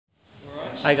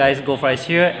Hi guys, GoFries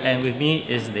here, and with me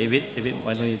is David. David,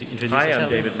 why don't you introduce yourself? Hi, I'm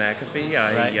David McAfee.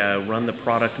 I run the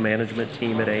product management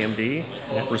team at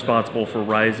AMD, responsible for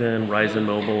Ryzen, Ryzen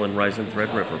Mobile, and Ryzen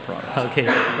Threadripper products. Okay,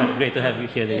 right, great to have you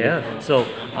here, David. Yeah. So,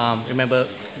 remember,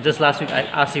 just last week I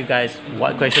asked you guys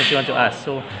what questions you want to ask.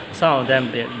 So, some of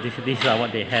them, these are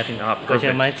what they have in question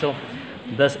in mind. So,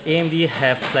 does AMD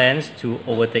have plans to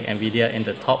overtake NVIDIA in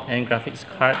the top-end graphics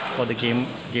card for the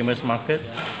gamers market?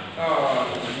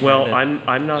 Well,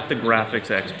 I'm not the graphics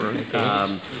expert.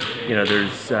 You know,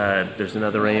 there's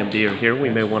another AMDer here we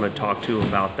may want to talk to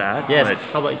about that. Yes. But,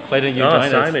 how about why don't you join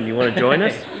us? Simon, you want to join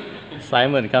us?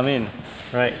 Simon, come in.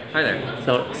 Right. Hi there.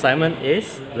 So Simon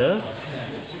is the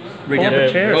Grab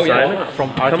a chair, Simon. From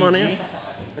RTG. Come on in.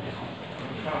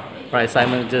 Right,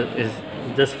 Simon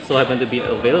just so happened to be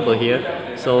available here.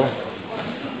 So,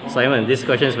 Simon, this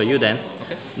question is for you then.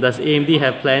 Okay. Does AMD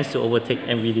have plans to overtake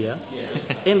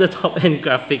NVIDIA in the top-end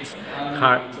graphics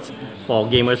cards for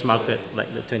gamers market,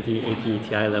 like the 2080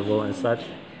 Ti level and such?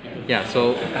 Yeah,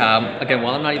 so again,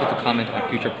 while I'm not able to comment on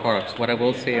future products, what I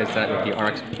will say is that with the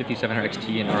RX 5700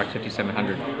 XT and RX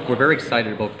 5700, we're very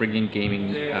excited about bringing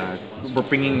gaming, we're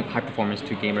bringing high performance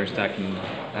to gamers that can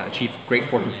achieve great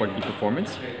 1440p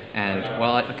performance. And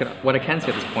while what I can say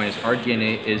at this point is our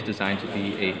DNA is designed to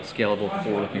be a scalable,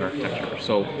 forward-looking architecture.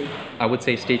 So I would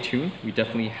say stay tuned. We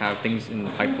definitely have things in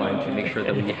the pipeline to make sure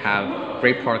that we have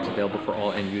great products available for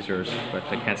all end users, but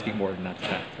I can't speak more than that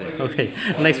today. Okay,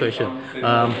 next question.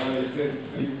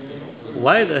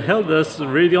 Why the hell does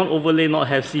Radeon overlay not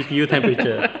have CPU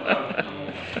temperature?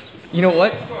 You know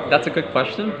what? That's a good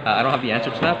question. I don't have the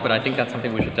answer to that, but I think that's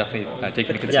something we should definitely take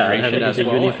into consideration as it's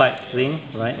well. a unified thing,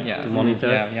 right? Yeah, to monitor.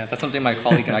 Yeah. That's something my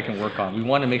colleague and I can work on. We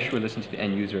want to make sure we listen to the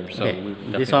end user. So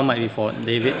okay. This one might be for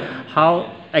David. How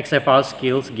XFR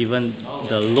scales given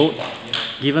the load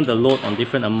on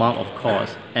different amount of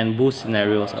cores and boost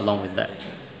scenarios along with that?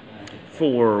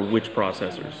 For which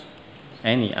processors?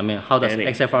 Any. I mean, how does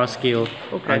XFR scale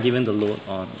given the load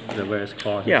on the various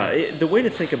cores? Yeah, the way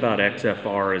to think about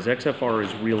XFR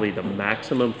is really the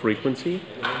maximum frequency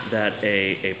that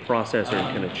a processor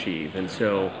can achieve. And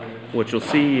so what you'll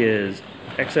see is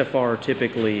XFR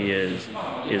typically is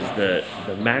the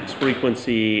max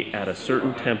frequency at a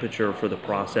certain temperature for the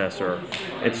processor.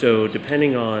 And so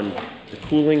depending on the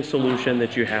cooling solution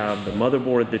that you have, the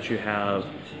motherboard that you have,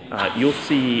 you'll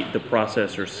see the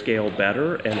processor scale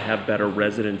better and have better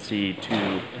residency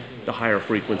to the higher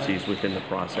frequencies within the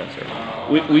processor.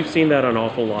 We've seen that an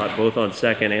awful lot, both on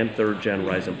second and third gen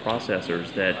Ryzen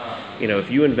processors, that if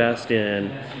you invest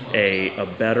in a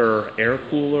better air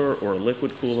cooler or a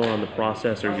liquid cooler on the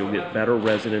processor, you'll get better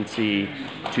residency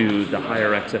to the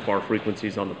higher XFR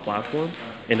frequencies on the platform,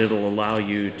 and it'll allow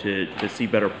you to see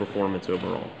better performance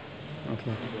overall.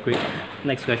 Okay, great.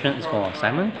 Next question is for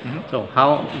Simon. So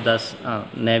how does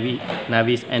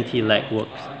Navi's anti-lag work?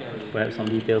 Perhaps some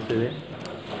details with it?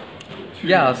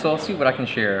 Yeah, so I'll see what I can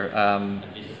share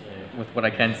with what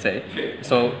I can say.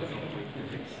 So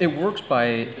it works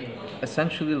by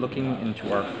essentially looking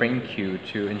into our frame queue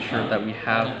to ensure that we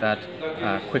have that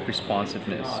quick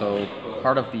responsiveness. So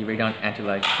part of the Radeon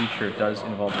anti-lag feature does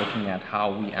involve looking at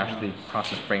how we actually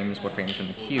process frames, what frames are in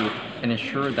the queue, and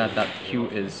ensure that that queue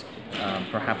is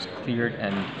perhaps cleared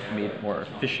and made more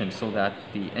efficient so that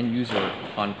the end user,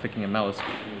 upon clicking a mouse,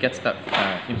 gets that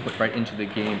input right into the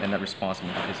game and that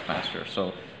responsiveness is faster.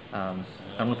 So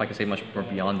I don't know if I can say much more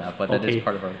beyond that, but that is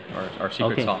part of our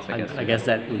secret sauce, I guess. I guess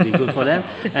that would be good for them.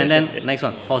 And then next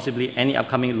one, possibly any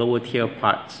upcoming lower tier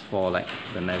parts for like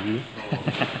the Navi.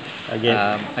 Again,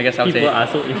 I guess I would people say are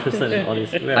so interested in all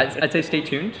this. I'd say stay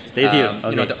tuned. Stay tuned.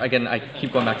 Okay. Again, I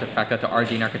keep going back to the fact that the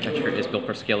RDN architecture is built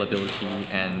for scalability,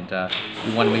 and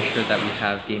we want to make sure that we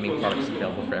have gaming products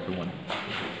available for everyone.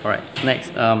 All right.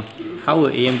 Next, how will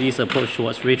AMD's approach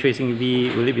towards ray tracing be?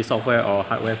 Will it be software or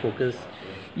hardware focused?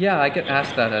 Yeah, I get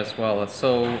asked that as well.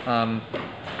 So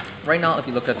right now, if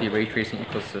you look at the ray tracing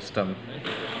ecosystem,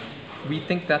 we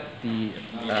think that the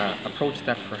approach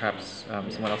that perhaps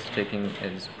someone else is taking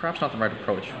is perhaps not the right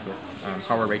approach with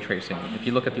hardware ray tracing. If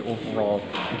you look at the overall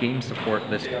game support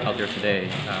list out there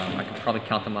today, I could probably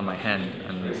count them on my hand,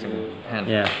 on a single hand.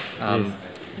 Yeah.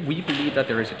 We believe that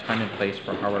there is a time and place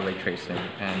for hardware ray tracing,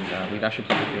 and we've actually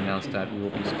publicly announced that we will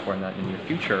be supporting that in the near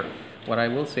future. What I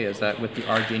will say is that with the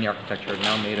RDNA architecture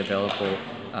now made available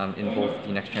in both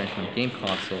the next generation of game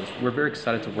consoles, we're very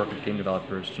excited to work with game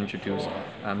developers to introduce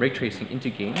ray tracing into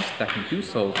games that can do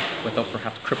so without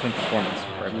perhaps crippling performance.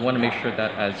 Right? We want to make sure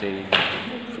that as a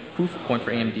proof point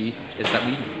for AMD is that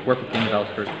we work with game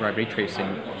developers to provide ray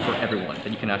tracing for everyone, that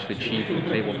you can actually achieve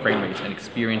playable frame rates and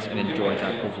experience and enjoy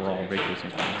that overall ray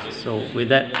tracing experience. So with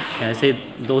that, can I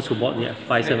say those who bought the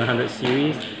 5700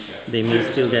 series, they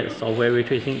may still get software ray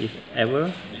tracing if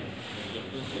ever?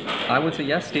 I would say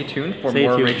yes, stay tuned for Stay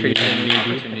more tuned. ray tracing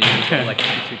opportunities like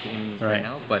Institute Games right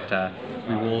now, but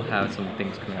we will have some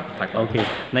things coming up in the pipeline. Okay,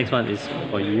 next one is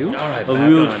for you. All right, But back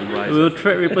will on Ryzen. will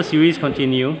Threadripper series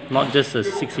continue? Not just the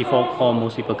 64 core,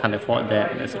 most people can't afford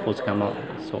that, that's supposed to come out,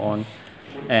 so on.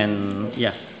 And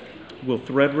yeah, Will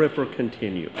Threadripper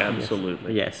continue?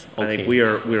 Absolutely. yes, I okay. think we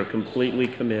are completely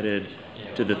committed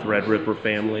to the Threadripper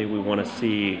family. We want to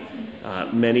see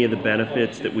many of the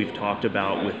benefits that we've talked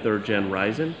about with 3rd Gen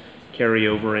Ryzen carry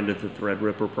over into the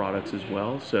Threadripper products as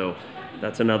well. So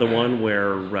that's another one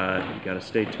where you got to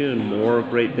stay tuned. More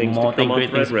great things More to come on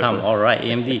great things to come. Threadripper. All right,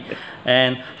 AMD.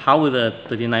 And how will the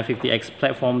 3950X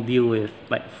platform deal with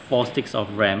like 4 sticks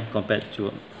of RAM compared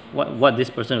to what this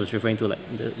person was referring to,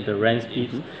 like the RAM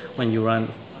speeds? When you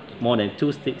run more than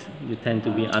 2 sticks, you tend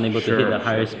to be unable to hit the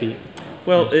higher speed.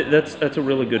 Well, that's a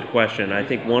really good question. I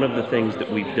think one of the things that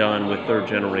we've done with 3rd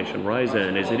generation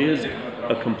Ryzen is it is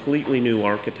a completely new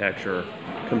architecture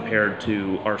compared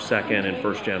to our 2nd and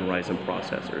 1st gen Ryzen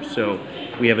processors. So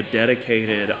we have a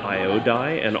dedicated I/O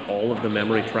die, and all of the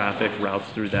memory traffic routes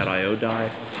through that I/O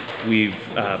die. We've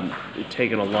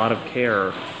taken a lot of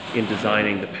care in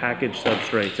designing the package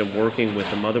substrates and working with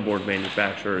the motherboard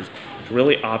manufacturers to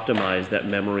really optimize that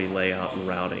memory layout and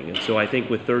routing. And so I think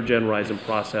with 3rd gen Ryzen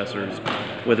processors,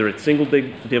 whether it's single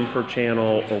DIMM per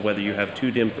channel or whether you have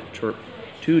two DIMM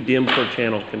per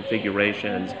channel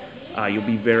configurations, you'll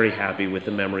be very happy with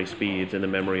the memory speeds and the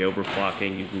memory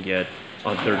overclocking you can get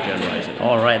on 3rd gen Ryzen.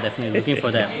 All right, definitely looking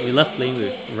for that. We love playing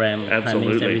with RAM, timings,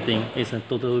 Absolutely. everything. It's a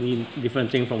totally different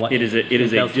thing from what It is a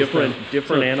Intel's different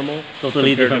system. animal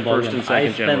Totally compared different to 1st ballgame. and I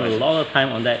 2nd gen spend a Ryzen. lot of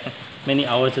time on that, many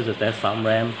hours just to test some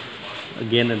RAM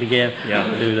again and again, Yeah.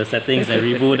 do the settings and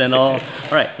reboot and all.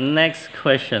 All right, next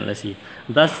question. Let's see.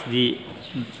 Does the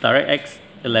DirectX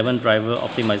 11 driver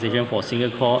optimization for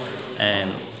single core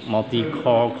and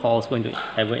multi-core cores going to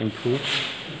ever improve?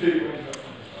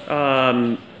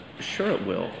 Sure it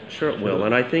will. Sure it will.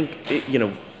 And I think,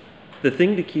 the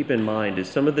thing to keep in mind is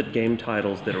some of the game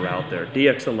titles that are out there,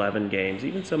 DX11 games,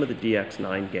 even some of the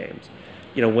DX9 games,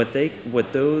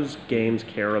 what those games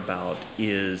care about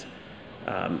is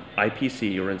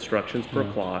IPC, or instructions per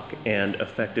clock, and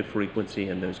effective frequency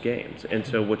in those games. And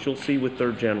so what you'll see with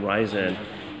 3rd gen Ryzen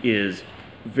is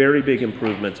very big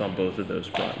improvements on both of those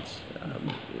fronts.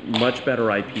 Much better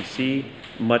IPC,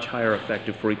 much higher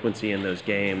effective frequency in those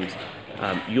games.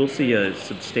 You'll see a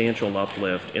substantial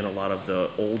uplift in a lot of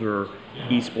the older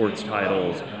esports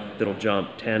titles that'll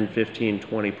jump 10, 15,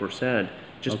 20%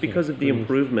 just because of the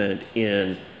improvement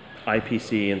in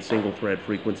IPC and single thread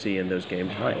frequency in those game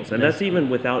titles. And that's even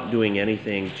without doing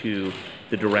anything to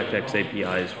the DirectX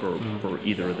APIs for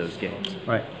either of those games.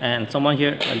 Right, and someone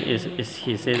here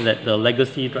he says that the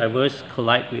legacy drivers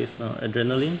collide with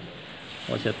Adrenaline.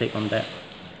 What's your take on that?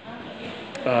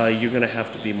 You're going to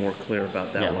have to be more clear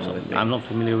about that one with me. I'm not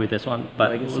familiar with this one,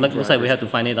 but Legacy looks like we drivers. have to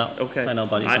find it out. Okay. Find out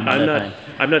about it some other time.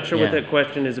 I'm not sure what Yeah. that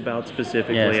question is about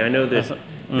specifically. Yes. I know that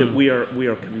we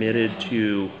are committed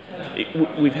to.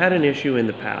 We've had an issue in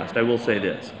the past. I will say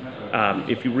this: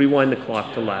 if you rewind the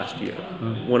clock to last year,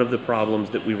 one of the problems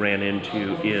that we ran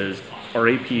into is our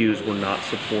APUs were not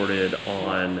supported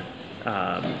on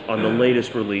the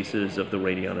latest releases of the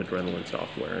Radeon Adrenaline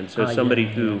software, and so somebody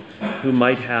who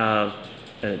might have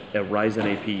a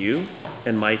Ryzen APU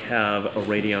and might have a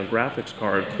Radeon graphics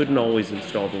card couldn't always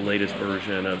install the latest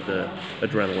version of the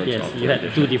Adrenaline Yes, software. you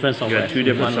had two different softwares. You had two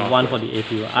different one softwares. for the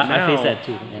APU. I faced that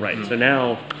too. Yeah. Right, so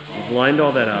now we've lined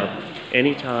all that up.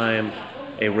 Anytime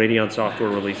a Radeon software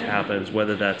release happens,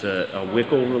 whether that's a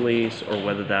WICL release or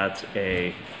whether that's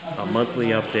a monthly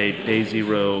update, day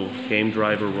zero game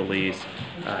driver release,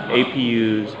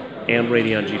 APUs and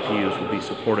Radeon GPUs will be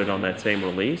supported on that same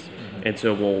release. And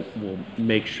so we'll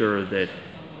make sure that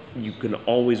you can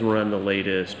always run the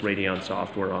latest Radeon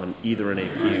software on either an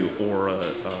APU or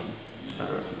a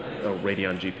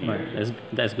Radeon GPU. Right.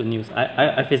 That's good news.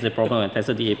 I faced the problem when I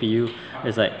tested the APU.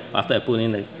 It's like after I put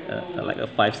in like a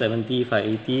 570,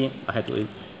 580, I had to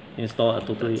install a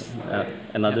totally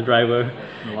another driver.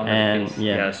 And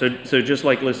Yeah, so just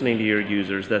like listening to your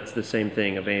users, that's the same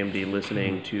thing of AMD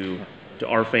listening to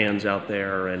our fans out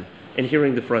there and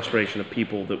hearing the frustration of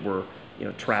people that were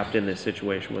trapped in this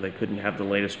situation where they couldn't have the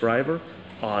latest driver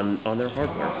on their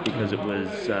hardware because it was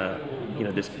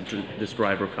this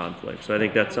driver conflict. So I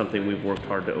think that's something we've worked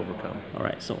hard to overcome. All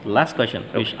right. So last question,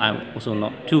 which I'm also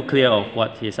not too clear of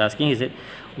what he's asking, is it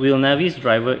will Navi's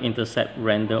driver intercept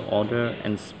render order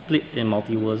and split in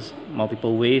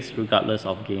multiple ways regardless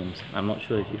of games? I'm not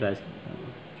sure if you guys.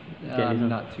 I'm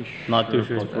not too sure. Not too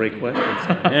sure. Great question.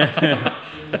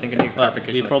 I think I need But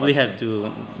clarification. we probably have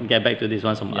to get back to this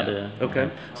one some other. Okay.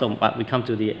 So but we come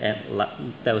to the end.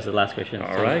 That was the last question.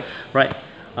 All right. Right.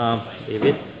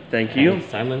 David. Thank you. And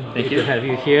Simon. Thank good you. to have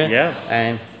you here. Yeah.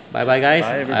 And bye bye guys.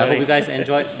 Bye, I everybody. hope you guys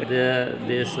enjoyed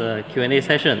this Q&A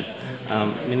session.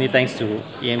 Many thanks to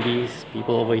AMD's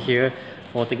people over here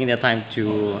for taking their time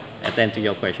to attend to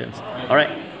your questions. All right.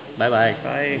 Bye bye.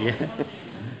 Bye. Yeah.